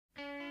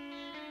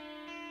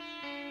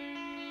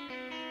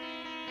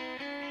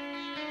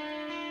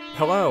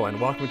Hello, and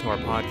welcome to our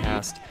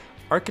podcast,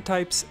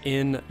 Archetypes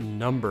in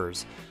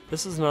Numbers.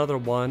 This is another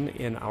one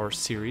in our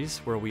series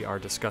where we are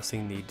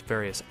discussing the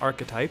various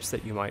archetypes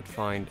that you might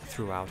find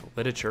throughout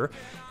literature.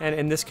 And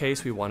in this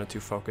case, we wanted to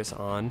focus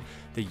on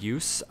the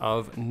use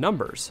of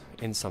numbers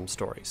in some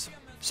stories.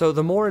 So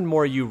the more and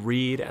more you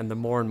read and the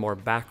more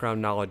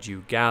background knowledge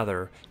you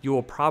gather, you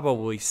will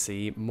probably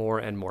see more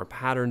and more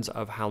patterns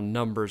of how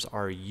numbers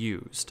are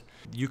used.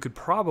 You could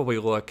probably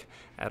look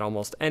at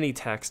almost any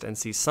text and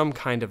see some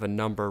kind of a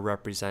number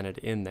represented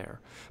in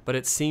there. But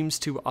it seems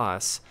to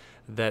us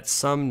that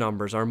some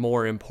numbers are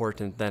more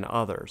important than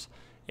others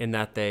in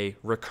that they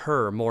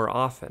recur more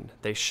often.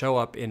 They show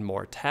up in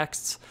more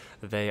texts.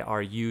 They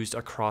are used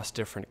across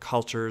different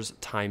cultures,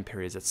 time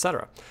periods,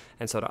 etc.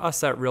 And so to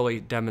us, that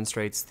really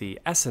demonstrates the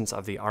essence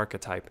of the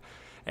archetype,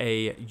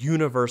 a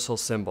universal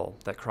symbol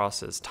that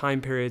crosses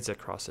time periods, that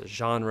crosses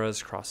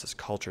genres, crosses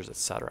cultures,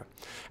 etc.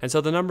 And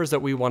so the numbers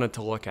that we wanted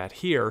to look at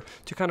here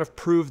to kind of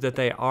prove that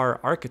they are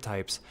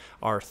archetypes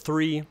are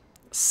 3,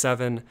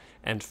 7,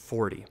 and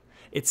 40.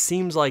 It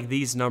seems like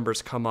these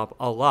numbers come up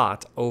a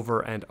lot over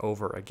and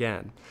over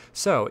again.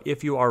 So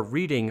if you are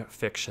reading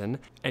fiction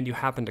and you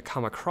happen to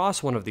come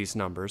across one of these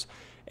numbers,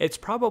 it's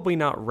probably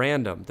not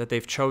random that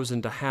they've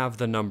chosen to have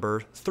the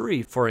number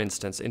 3, for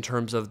instance, in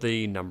terms of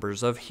the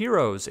numbers of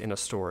heroes in a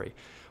story.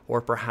 Or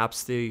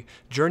perhaps the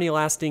journey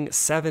lasting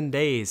 7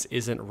 days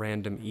isn't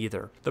random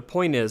either. The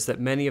point is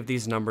that many of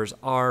these numbers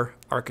are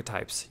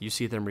archetypes. You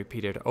see them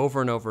repeated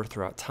over and over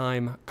throughout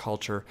time,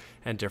 culture,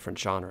 and different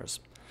genres.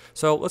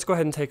 So let's go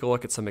ahead and take a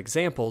look at some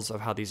examples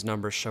of how these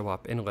numbers show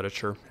up in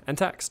literature and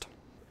text.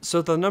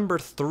 So the number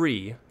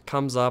 3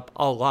 comes up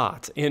a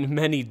lot in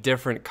many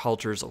different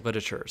cultures'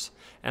 literatures.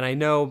 And I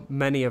know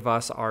many of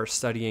us are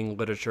studying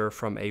literature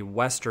from a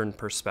Western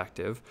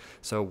perspective,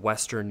 so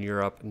Western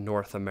Europe,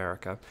 North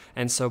America.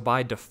 And so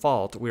by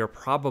default, we are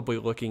probably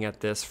looking at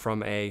this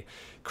from a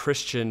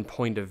Christian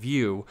point of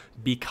view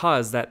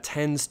because that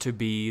tends to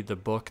be the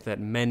book that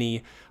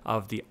many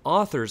of the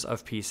authors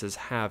of pieces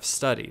have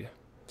studied.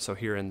 So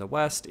here in the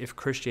West, if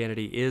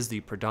Christianity is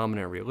the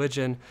predominant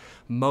religion,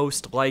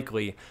 most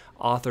likely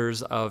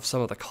authors of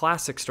some of the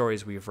classic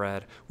stories we've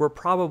read were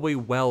probably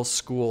well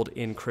schooled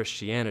in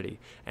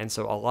Christianity. And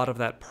so a lot of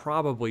that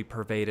probably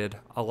pervaded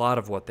a lot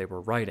of what they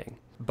were writing.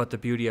 But the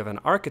beauty of an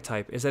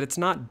archetype is that it's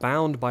not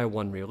bound by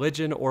one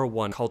religion or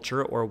one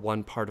culture or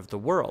one part of the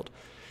world.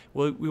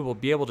 We will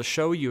be able to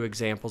show you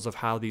examples of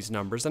how these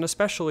numbers, and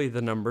especially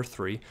the number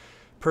 3,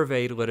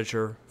 pervade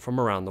literature from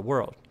around the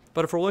world.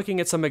 But if we're looking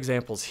at some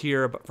examples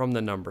here from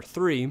the number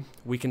 3,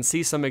 we can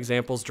see some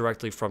examples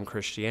directly from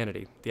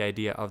Christianity. The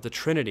idea of the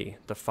Trinity,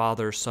 the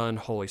Father, Son,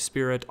 Holy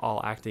Spirit,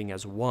 all acting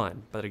as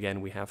one. But again,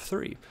 we have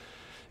 3.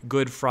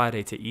 Good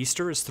Friday to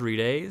Easter is 3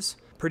 days.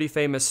 Pretty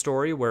famous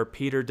story where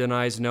Peter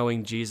denies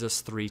knowing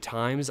Jesus 3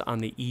 times on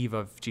the eve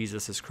of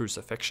Jesus'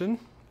 crucifixion.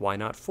 Why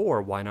not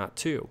 4? Why not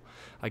 2?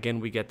 Again,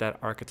 we get that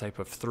archetype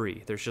of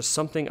 3. There's just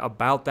something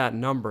about that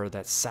number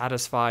that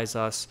satisfies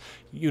us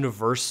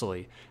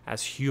universally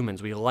as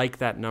humans. We like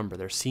that number.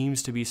 There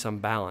seems to be some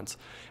balance.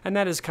 And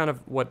that is kind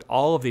of what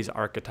all of these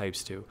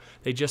archetypes do.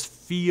 They just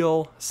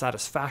feel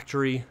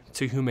satisfactory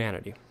to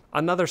humanity.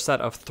 Another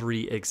set of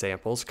 3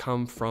 examples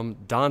come from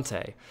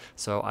Dante,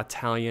 so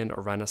Italian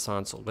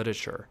Renaissance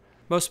literature.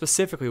 Most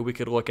specifically, we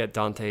could look at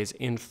Dante's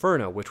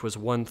Inferno, which was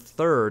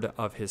 1/3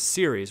 of his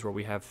series, where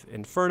we have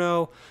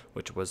Inferno,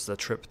 which was the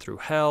trip through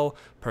hell,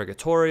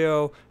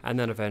 Purgatorio, and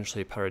then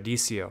eventually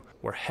Paradiso,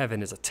 where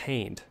heaven is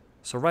attained.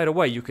 So right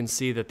away, you can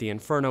see that the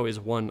Inferno is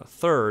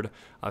 1/3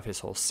 of his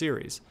whole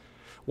series.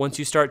 Once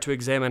you start to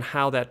examine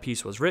how that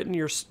piece was written,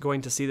 you're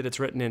going to see that it's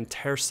written in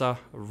terza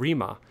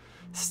rima,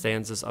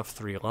 stanzas of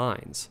 3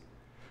 lines.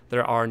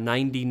 There are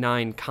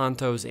 99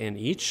 cantos in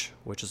each,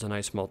 which is a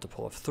nice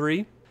multiple of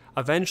 3.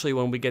 Eventually,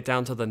 when we get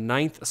down to the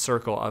 9th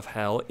circle of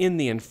hell in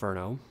the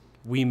Inferno,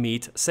 we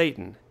meet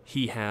Satan.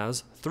 He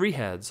has 3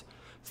 heads,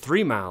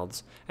 3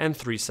 mouths, and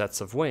 3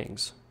 sets of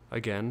wings.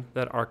 Again,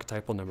 that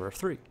archetypal number of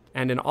 3.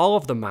 And in all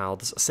of the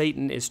mouths,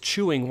 Satan is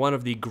chewing one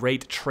of the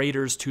great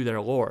traitors to their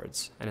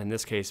lords, and in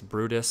this case,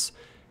 Brutus,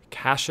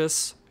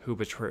 Cassius, who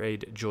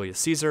betrayed Julius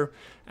Caesar,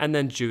 and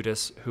then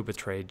Judas, who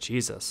betrayed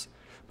Jesus.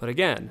 But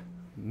again,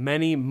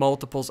 many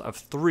multiples of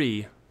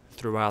 3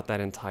 throughout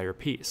that entire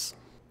piece.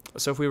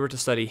 So if we were to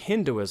study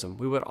Hinduism,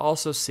 we would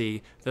also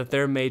see that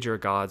their major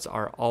gods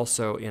are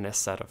also in a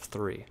set of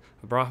 3,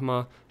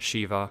 Brahma,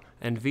 Shiva,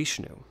 and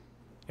Vishnu.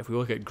 If we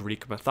look at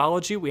Greek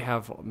mythology, we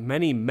have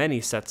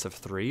many sets of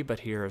 3,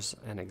 but here's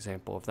an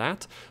example of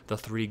that. The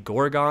 3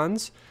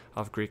 Gorgons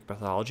of Greek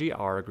mythology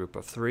are a group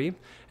of 3.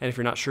 And if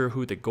you're not sure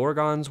who the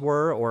Gorgons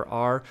were or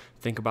are,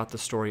 think about the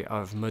story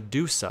of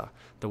Medusa,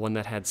 the one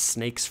that had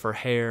snakes for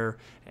hair,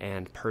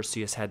 and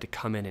Perseus had to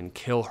come in and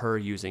kill her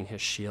using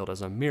his shield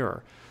as a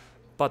mirror.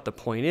 But the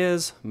point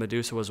is,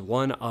 Medusa was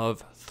one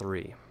of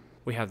 3.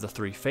 We have the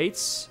three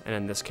fates, and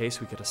in this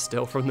case we get a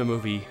still from the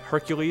movie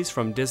Hercules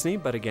from Disney,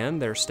 but again,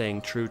 they're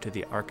staying true to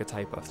the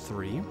archetype of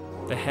three.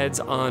 The heads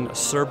on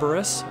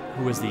Cerberus,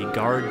 who is the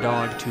guard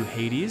dog to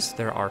Hades.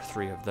 There are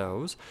three of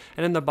those.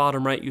 And in the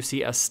bottom right, you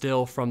see a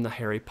still from the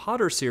Harry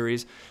Potter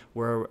series,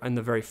 where in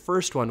the very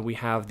first one, we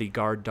have the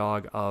guard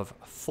dog of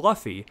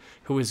Fluffy,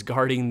 who is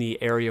guarding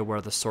the area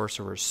where the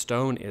Sorcerer's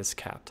Stone is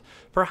kept.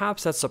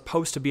 Perhaps that's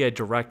supposed to be a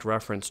direct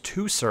reference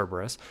to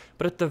Cerberus,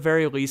 but at the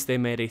very least, they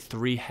made a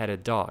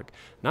three-headed dog.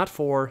 Not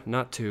four,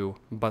 not two,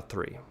 but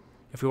three.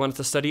 If we wanted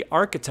to study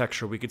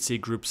architecture, we could see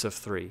groups of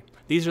three.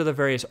 These are the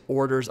various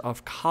orders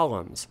of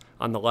columns.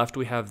 On the left,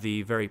 we have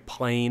the very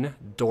plain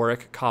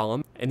Doric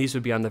column, and these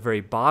would be on the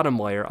very bottom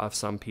layer of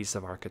some piece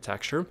of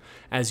architecture.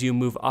 As you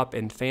move up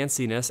in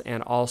fanciness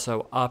and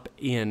also up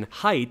in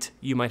height,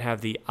 you might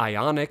have the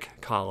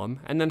Ionic column,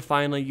 and then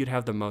finally you'd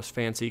have the most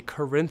fancy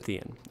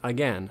Corinthian.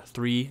 Again,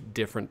 three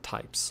different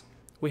types.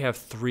 We have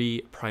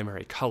three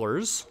primary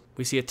colors.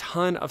 We see a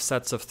ton of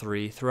sets of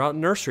three throughout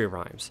nursery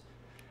rhymes.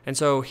 And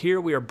so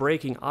here we are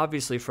breaking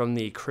obviously from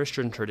the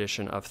Christian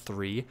tradition of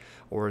three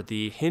or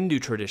the Hindu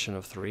tradition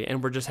of three,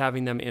 and we're just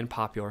having them in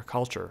popular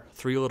culture.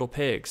 Three little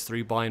pigs,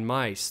 three blind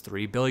mice,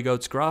 three billy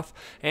goats gruff,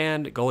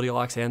 and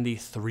Goldilocks and the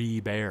three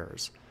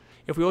bears.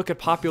 If we look at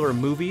popular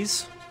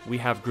movies, we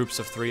have groups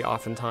of three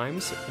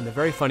oftentimes. In the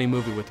very funny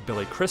movie with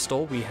Billy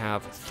Crystal, we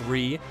have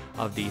three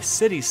of the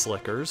city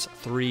slickers,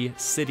 three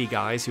city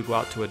guys who go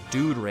out to a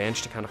dude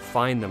ranch to kind of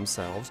find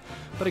themselves.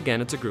 But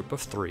again, it's a group of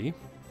three.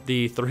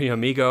 The Three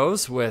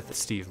Amigos with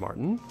Steve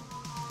Martin,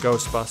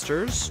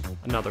 Ghostbusters,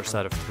 another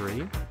set of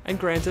three, and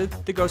granted,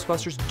 the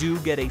Ghostbusters do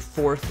get a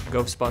fourth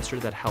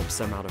Ghostbuster that helps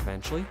them out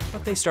eventually,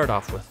 but they start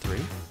off with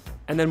three.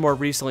 And then more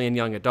recently in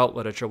young adult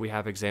literature, we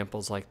have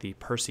examples like the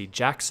Percy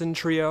Jackson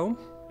trio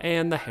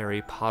and the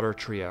Harry Potter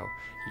trio.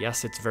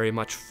 Yes, it's very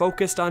much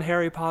focused on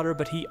Harry Potter,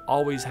 but he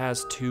always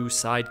has two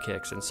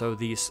sidekicks, and so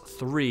these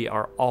three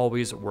are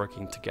always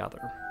working together.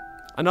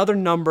 Another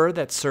number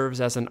that serves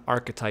as an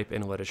archetype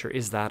in literature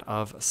is that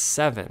of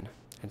 7.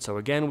 And so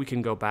again, we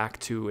can go back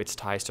to its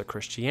ties to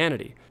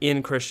Christianity.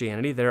 In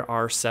Christianity, there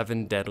are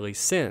 7 deadly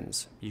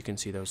sins. You can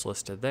see those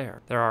listed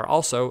there. There are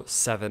also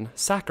 7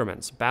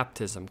 sacraments: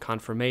 baptism,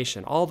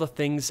 confirmation, all the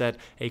things that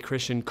a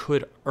Christian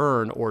could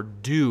earn or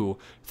do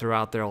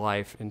throughout their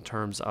life in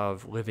terms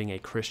of living a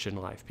Christian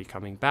life,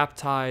 becoming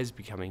baptized,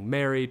 becoming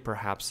married,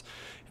 perhaps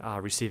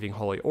receiving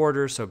holy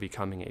orders, so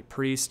becoming a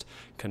priest,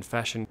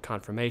 confession,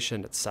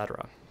 confirmation,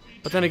 etc.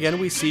 But then again,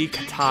 we see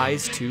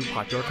ties to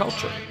popular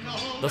culture.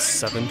 The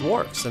 7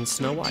 dwarfs and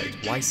Snow White.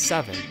 Why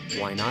 7?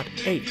 Why not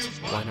 8?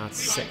 Why not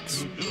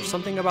 6? There's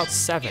something about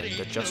 7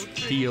 that just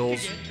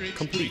feels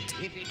complete.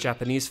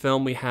 Japanese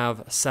film, we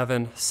have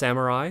 7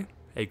 samurai.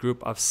 A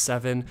group of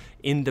 7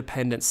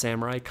 independent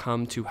samurai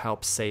come to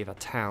help save a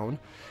town.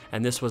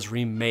 And this was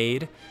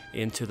remade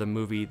into the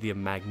movie The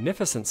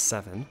Magnificent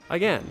Seven.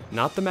 Again,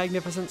 not The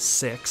Magnificent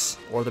Six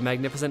or The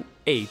Magnificent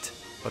Eight,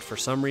 but for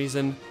some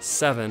reason,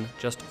 7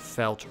 just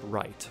felt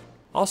right.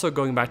 Also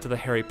going back to the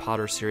Harry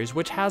Potter series,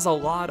 which has a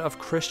lot of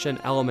Christian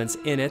elements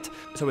in it,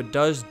 so it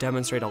does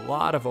demonstrate a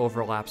lot of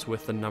overlaps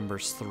with the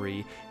numbers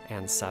 3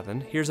 and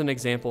 7. Here's an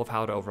example of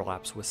how it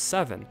overlaps with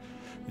 7.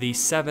 The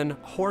 7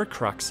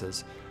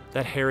 Horcruxes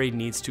that Harry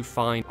needs to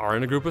find are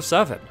in a group of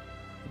 7.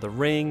 The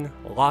ring,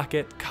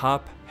 locket,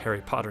 cup,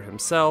 Harry Potter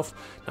himself,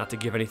 not to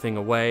give anything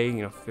away,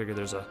 figure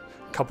there's a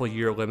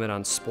couple-year limit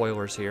on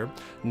spoilers here.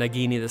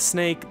 Nagini the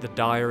snake, the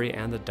diary,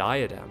 and the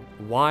diadem.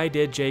 Why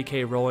did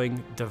J.K.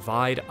 Rowling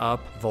divide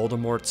up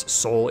Voldemort's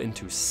soul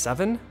into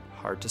 7?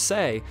 Hard to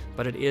say,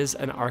 but it is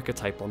an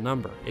archetypal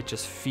number. It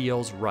just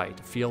feels right,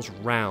 it feels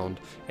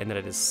round, and that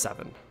it is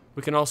 7.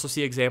 We can also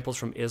see examples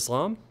from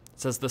Islam.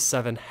 It says the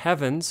 7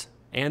 heavens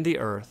and the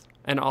earth,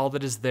 and all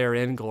that is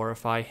therein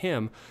glorify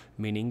him,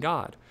 meaning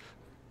God.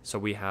 So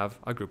we have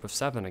a group of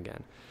 7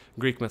 again.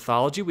 Greek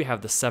mythology, we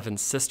have the 7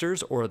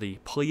 sisters, or the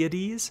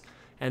Pleiades,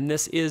 and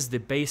this is the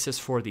basis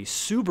for the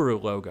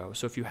Subaru logo.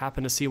 So if you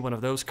happen to see one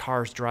of those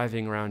cars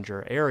driving around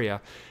your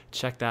area,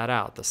 check that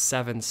out. The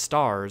 7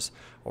 stars,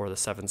 or the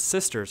 7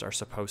 sisters, are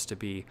supposed to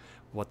be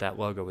what that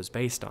logo is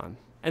based on.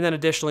 And then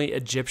additionally,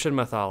 Egyptian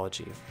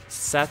mythology.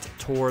 Set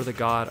tore the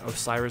god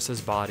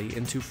Osiris's body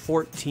into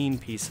 14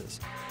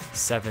 pieces,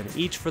 7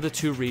 each for the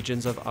 2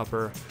 regions of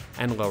Upper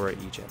and Lower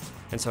Egypt.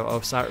 And so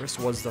Osiris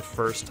was the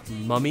first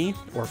mummy,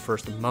 or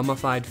first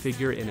mummified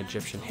figure in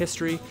Egyptian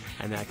history,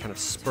 and that kind of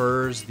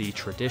spurs the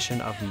tradition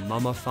of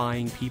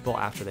mummifying people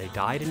after they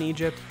died in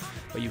Egypt.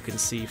 But you can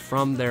see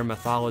from their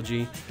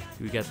mythology,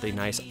 you get the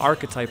nice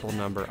archetypal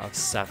number of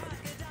 7.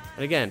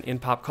 And again, in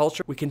pop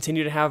culture, we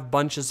continue to have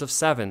bunches of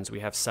 7s.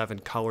 We have 7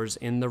 colors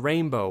in the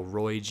rainbow,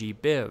 Roy G.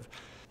 Biv.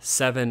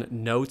 7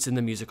 notes in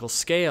the musical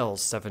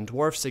scales, 7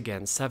 dwarfs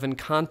again, 7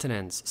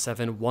 continents,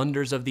 7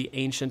 wonders of the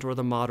ancient or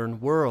the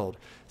modern world,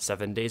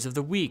 7 days of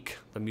the week,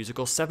 the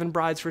musical 7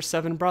 brides for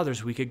 7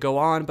 brothers. We could go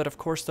on, but of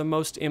course the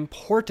most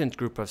important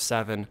group of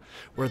 7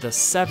 were the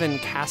 7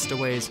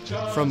 castaways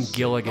from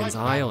Gilligan's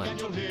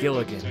Island.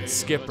 Gilligan,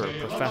 Skipper,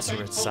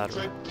 Professor,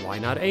 etc. Why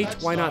not 8?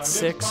 Why not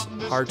 6?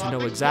 Hard to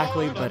know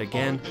exactly, but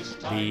again,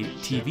 the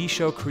TV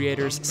show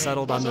creators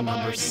settled on the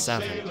number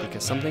 7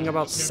 because something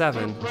about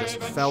 7 just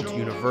felt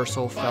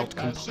universal, felt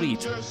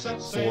complete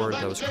for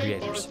those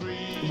creators.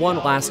 One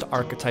last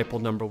archetypal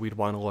number we'd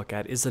want to look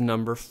at is the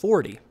number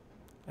 40.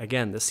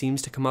 Again, this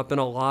seems to come up in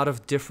a lot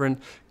of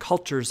different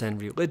cultures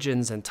and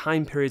religions and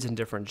time periods and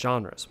different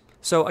genres.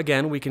 So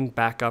again, we can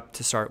back up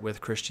to start with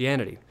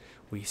Christianity.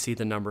 We see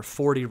the number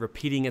 40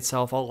 repeating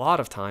itself a lot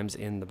of times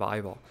in the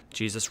Bible.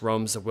 Jesus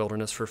roams the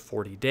wilderness for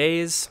 40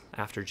 days.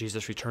 After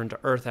Jesus returned to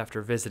earth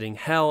after visiting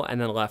hell and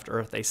then left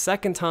earth a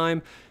second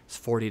time, it's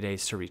 40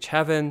 days to reach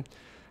heaven.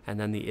 And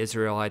then the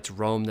Israelites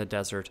roam the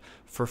desert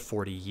for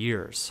 40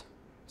 years.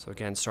 So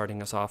again,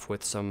 starting us off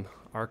with some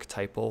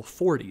archetypal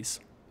 40s.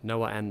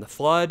 Noah and the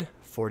flood,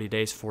 40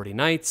 days, 40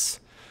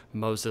 nights.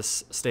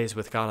 Moses stays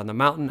with God on the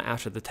mountain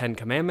after the 10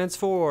 Commandments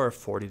for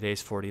 40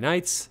 days, 40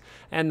 nights.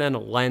 And then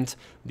Lent,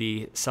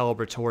 the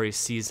celebratory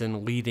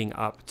season leading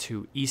up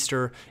to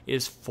Easter,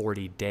 is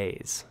 40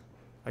 days.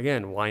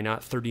 Again, why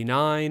not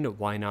 39?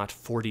 Why not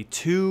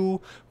 42?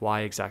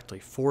 Why exactly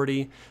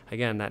 40?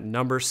 Again, that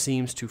number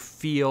seems to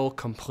feel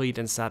complete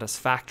and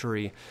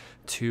satisfactory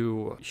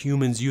to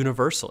humans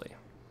universally.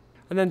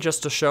 And then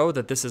just to show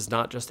that this is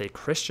not just a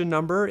Christian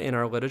number in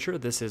our literature,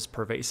 this is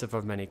pervasive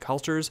of many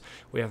cultures.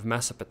 We have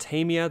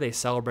Mesopotamia. They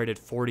celebrated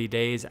 40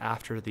 days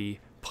after the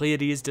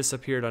Pleiades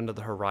disappeared under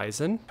the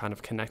horizon, kind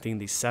of connecting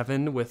the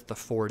 7 with the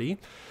 40.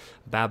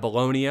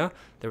 Babylonia,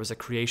 there was a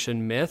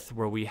creation myth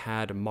where we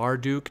had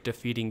Marduk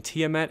defeating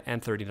Tiamat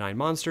and 39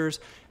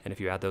 monsters, and if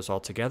you add those all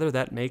together,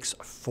 that makes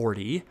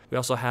 40. We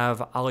also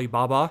have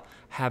Alibaba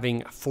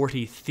having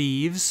 40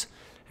 thieves,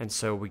 and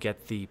so we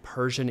get the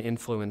Persian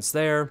influence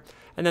there.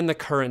 And then the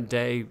current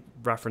day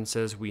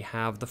references, we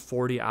have the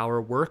 40-hour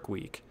work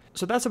week.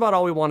 So that's about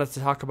all we wanted to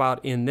talk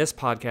about in this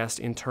podcast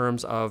in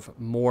terms of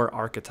more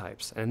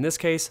archetypes, and in this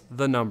case,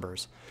 the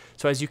numbers.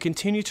 So as you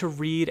continue to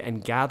read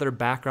and gather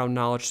background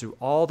knowledge through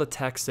all the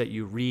texts that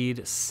you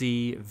read,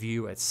 see,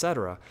 view,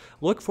 etc.,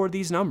 look for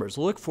these numbers.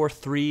 Look for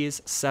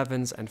 3s,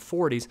 7s, and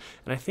 40s,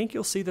 and I think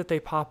you'll see that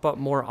they pop up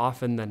more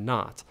often than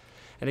not.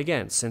 And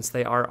again, since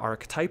they are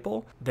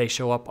archetypal, they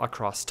show up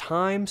across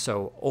time,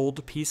 so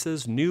old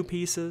pieces, new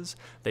pieces.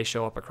 They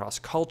show up across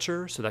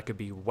culture, so that could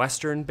be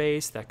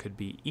Western-based, that could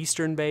be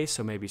Eastern-based,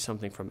 so maybe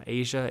something from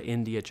Asia,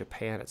 India,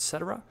 Japan,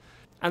 etc.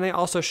 And they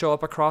also show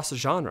up across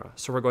genre,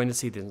 so we're going to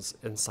see these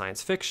in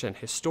science fiction,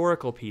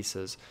 historical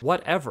pieces,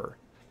 whatever.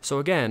 So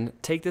again,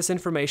 take this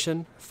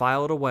information,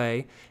 file it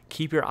away,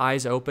 keep your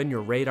eyes open,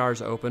 your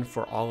radars open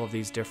for all of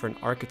these different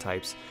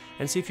archetypes,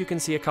 and see if you can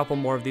see a couple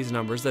more of these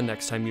numbers the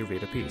next time you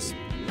read a piece.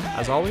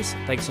 As always,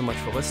 thanks so much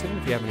for listening.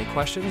 If you have any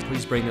questions,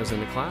 please bring those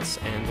into class,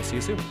 and we'll see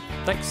you soon.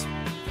 Thanks.